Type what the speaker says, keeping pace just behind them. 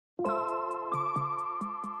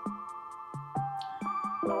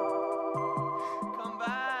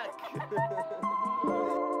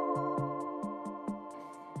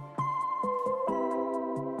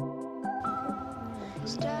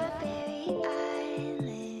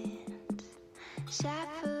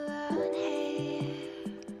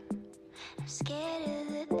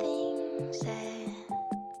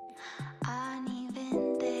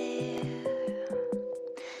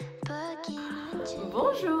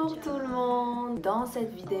Bonjour tout le monde! Dans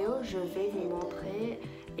cette vidéo, je vais vous montrer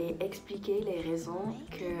et expliquer les raisons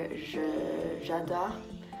que j'adore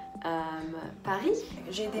Paris.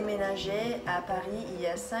 J'ai déménagé à Paris il y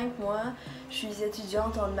a 5 mois. Je suis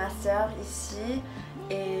étudiante en master ici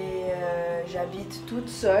et j'habite toute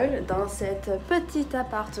seule dans cet petit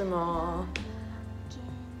appartement.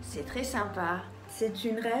 C'est très sympa. C'est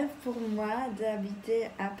un rêve pour moi d'habiter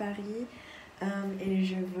à Paris et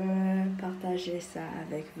je veux partager ça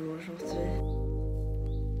avec vous aujourd'hui.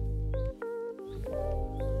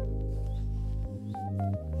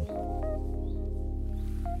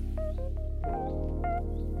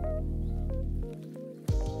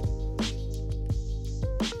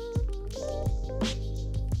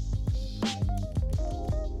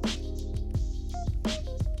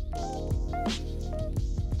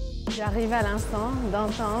 J'arrive à l'instant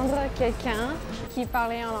d'entendre quelqu'un qui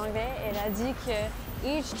parlait en anglais. Elle a dit que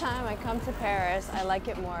each time I come to Paris, I like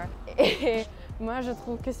it more. Et moi, je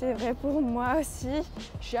trouve que c'est vrai pour moi aussi.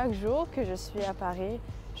 Chaque jour que je suis à Paris,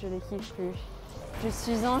 je ne les kiffe plus. Je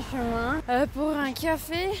suis en chemin pour un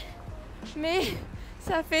café, mais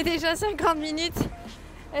ça fait déjà 50 minutes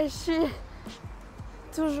et je suis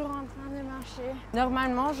toujours en train de marcher.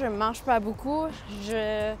 Normalement, je ne marche pas beaucoup.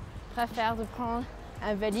 Je préfère de prendre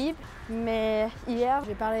un Vélib, mais hier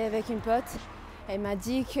j'ai parlé avec une pote. Elle m'a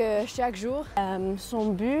dit que chaque jour son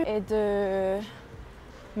but est de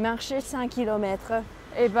marcher 5 km.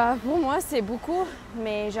 Et bah pour moi c'est beaucoup,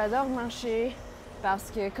 mais j'adore marcher parce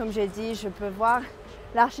que comme j'ai dit, je peux voir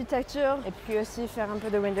l'architecture et puis aussi faire un peu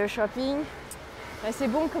de window shopping. Mais c'est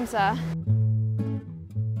bon comme ça.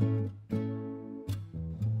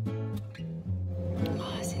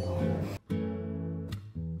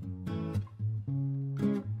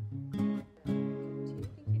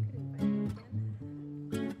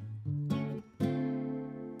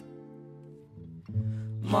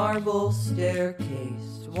 Marble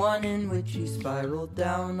staircase, one in which you spiraled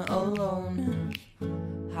down alone.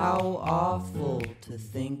 How awful to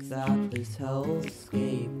think that this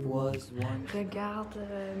hellscape was one. Regarde,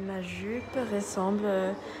 ma jupe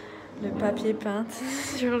ressemble le papier peint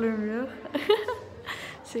sur le mur.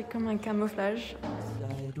 C'est comme un camouflage.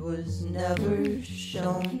 Side was never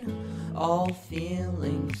shown. All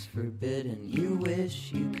feelings forbidden. You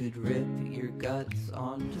wish you could rip your guts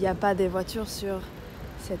on. Il n'y a pas de voitures sur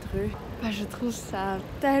cette rue. Bah, je trouve ça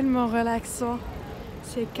tellement relaxant.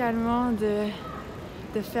 C'est calmant de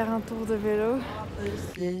faire un tour de vélo.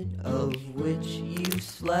 Opposite of which you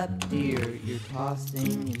slept, dear. You're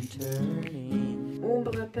tossing and turning.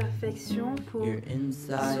 Ombre perfection pour Your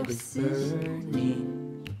inside is sourcils.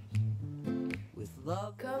 burning. With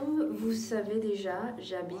love. Comme vous savez déjà,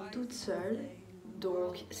 j'habite toute seule.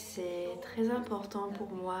 Donc c'est très important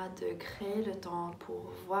pour moi de créer le temps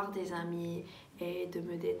pour voir des amis et de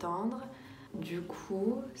me détendre. Du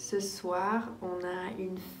coup, ce soir, on a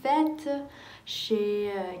une fête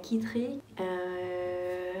chez Kitry.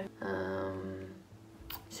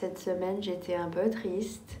 Cette semaine, j'étais un peu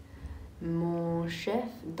triste. Mon chef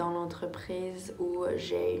dans l'entreprise où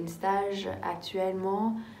j'ai une stage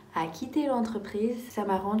actuellement a quitté l'entreprise. Ça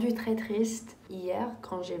m'a rendue très triste. Hier,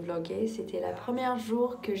 quand j'ai vlogué, c'était la première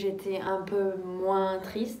jour que j'étais un peu moins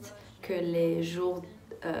triste que les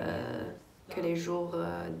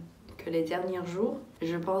derniers jours.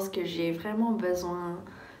 Je pense que j'ai vraiment besoin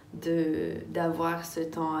d'avoir ce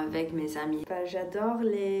temps avec mes amis. J'adore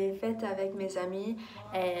les fêtes avec mes amis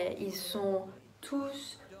et ils sont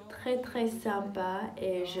tous très sympas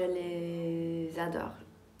et je les adore.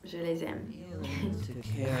 Je les aime.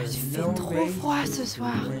 Il fait trop froid ce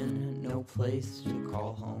soir.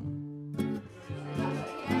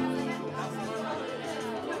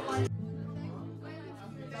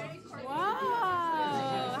 Wow!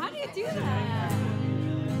 How do you do that?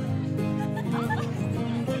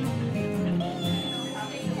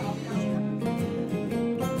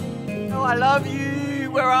 Oh, I love you!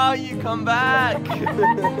 Where are you? Come back!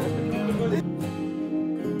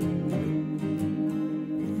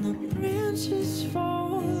 Branches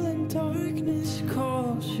fall and darkness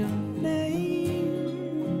calls your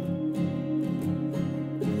name.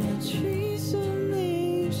 The trees and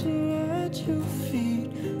leaves are at your feet,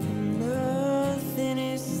 and nothing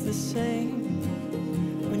is the same.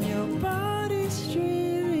 When your body's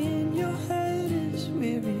dreary and your head is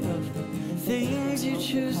weary of the things you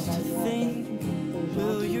choose to think,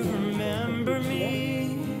 will you remember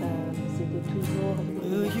me?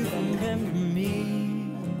 Will you remember me?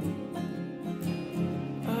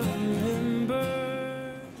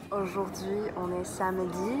 Aujourd'hui, on est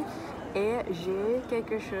samedi et j'ai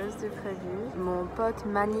quelque chose de prévu. Mon pote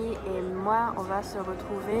Mani et moi, on va se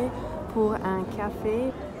retrouver pour un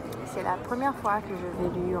café. C'est la première fois que je vais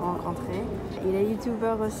lui rencontrer. Il est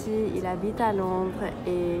youtubeur aussi, il habite à Londres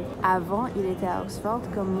et avant il était à Oxford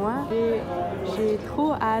comme moi. J'ai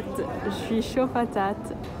trop hâte, je suis chaud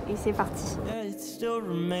patate et c'est parti.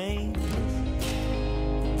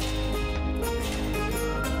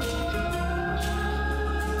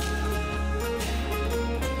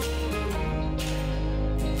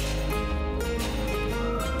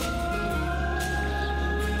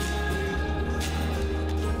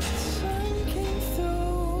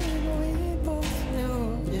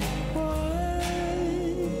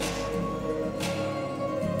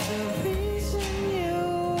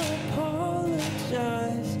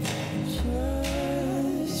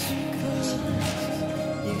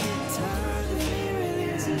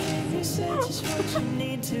 Just what you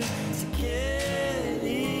need to get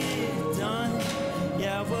it done.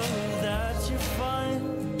 Yeah, well, that's your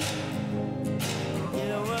fun.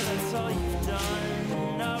 Yeah, well, that's all you've done.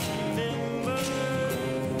 And I remember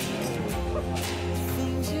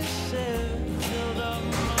things you said filled up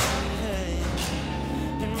my head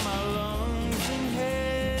and my lungs and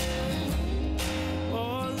head.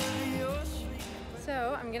 All of your sweet.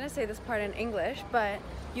 So I'm gonna say this part in English, but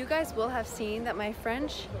you guys will have seen that my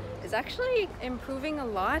French is actually improving a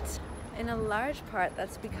lot. In a large part,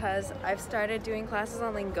 that's because I've started doing classes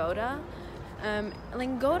on Lingoda.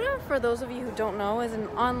 Lingoda, for those of you who don't know, is an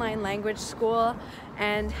online language school,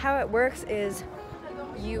 and how it works is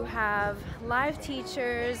you have live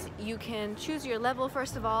teachers, you can choose your level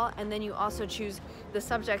first of all, and then you also choose the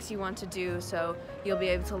subjects you want to do, so you'll be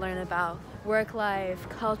able to learn about work life,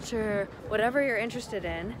 culture, whatever you're interested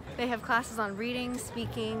in. They have classes on reading,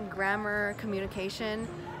 speaking, grammar, communication.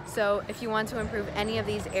 So if you want to improve any of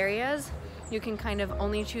these areas, you can kind of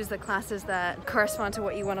only choose the classes that correspond to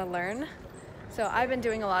what you want to learn. So I've been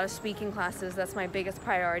doing a lot of speaking classes, that's my biggest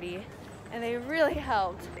priority, and they really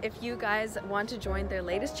helped. If you guys want to join their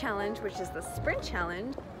latest challenge, which is the Sprint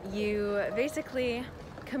Challenge, you basically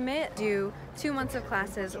commit, do 2 months of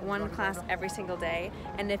classes, 1 class every single day,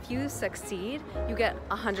 and if you succeed, you get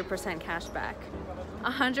 100% cash back.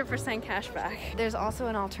 100% cash back. There's also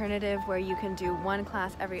an alternative where you can do 1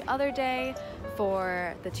 class every other day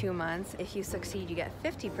for the 2 months. If you succeed, you get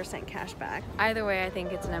 50% cash back. Either way, I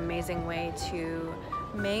think it's an amazing way to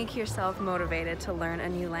make yourself motivated to learn a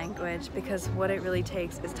new language, because what it really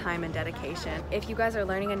takes is time and dedication. If you guys are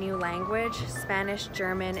learning a new language, Spanish,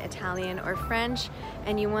 German, Italian, or French,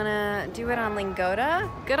 and you want to do it on Lingoda,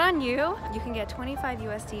 good on you. You can get 25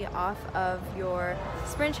 USD off of your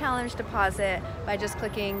Sprint Challenge deposit by just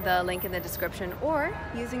clicking the link in the description or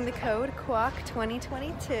using the code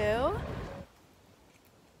QUAC2022.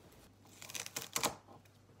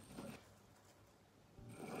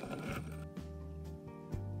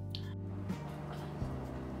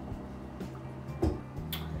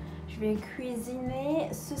 Je vais cuisiner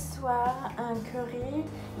ce soir un curry.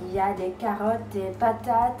 Il y a des carottes, des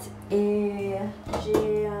patates et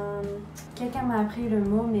j'ai... quelqu'un m'a appris le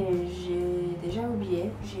mot mais j'ai déjà oublié.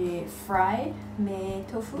 J'ai fry mes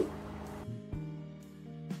tofu.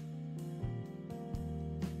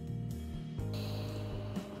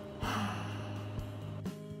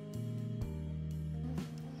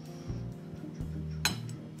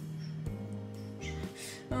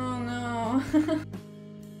 Oh non.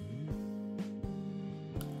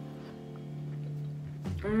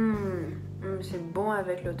 C'est bon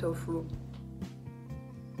avec le tofu.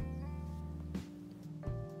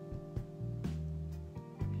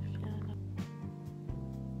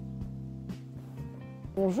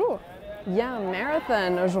 Bonjour, il y a un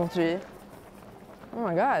marathon aujourd'hui. Oh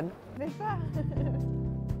my god.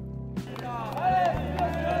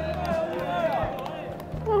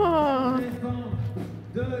 Oh.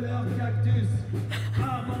 De leur cactus,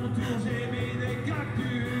 à mon tour j'ai mis des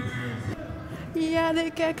cactus. Il y a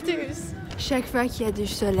des cactus. Chaque fois qu'il y a du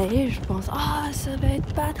soleil, je pense « Ah, ça va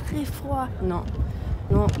être pas très froid !» Non,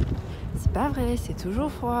 non, c'est pas vrai, c'est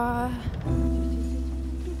toujours froid.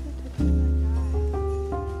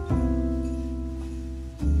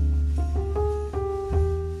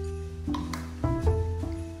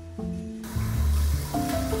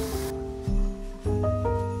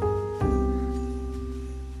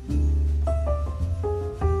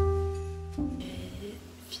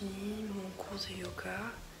 J'ai fini mon cours de yoga.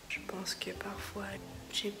 Je pense que parfois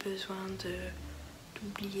j'ai besoin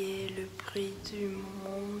d'oublier le bruit du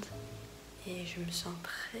monde et je me sens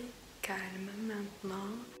très calme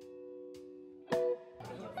maintenant.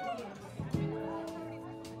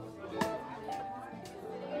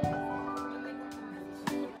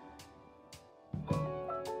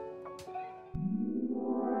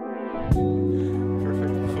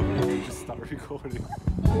 recording.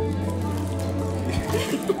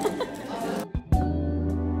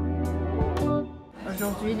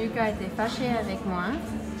 Aujourd'hui, Lucas était fâché avec moi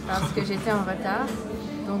parce que j'étais en retard,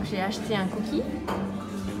 donc j'ai acheté un cookie.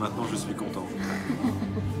 Et maintenant, je suis content.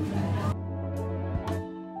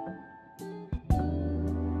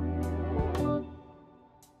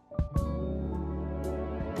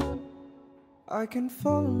 I can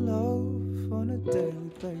fall in love on a daily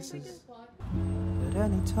basis, at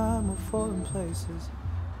any time or foreign places.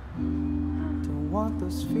 Don't want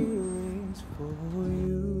those feelings for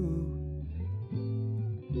you.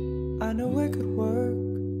 I know it could work,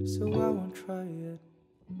 so I won't try it.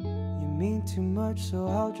 You mean too much, so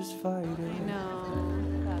I'll just fight it. No.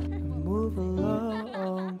 And move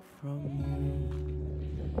along from you.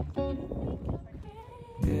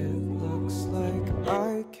 It looks like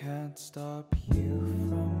I can't stop you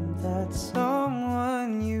from that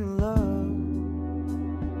someone you love.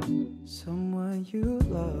 Someone you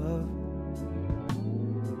love.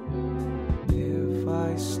 If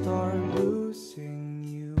I start losing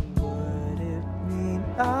you, would it mean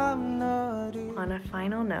I'm not even? On a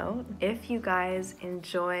final note, if you guys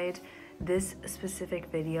enjoyed this specific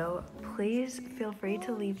video, please feel free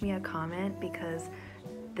to leave me a comment because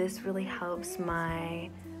this really helps my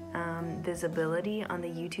visibility on the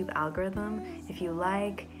YouTube algorithm. If you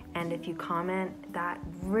like and if you comment, that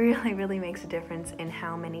really makes a difference in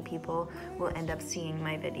how many people will end up seeing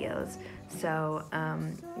my videos. So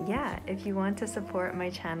yeah, if you want to support my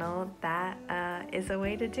channel, that is a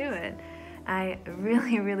way to do it. I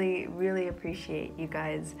really appreciate you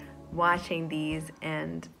guys watching these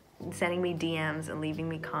and sending me DMs and leaving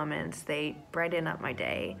me comments. They brighten up my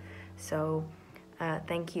day. So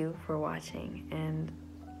thank you for watching, and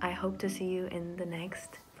I hope to see you in the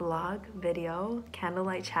next vlog, video,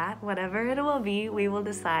 candlelight chat, whatever it will be, we will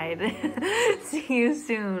decide. See you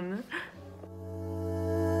soon.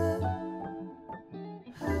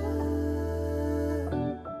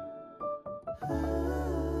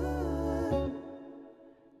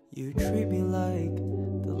 You treat me like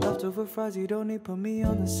the leftover fries you don't need, put me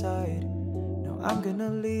on the side. Now I'm gonna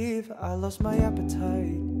leave, I lost my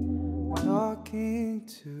appetite talking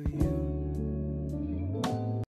to you.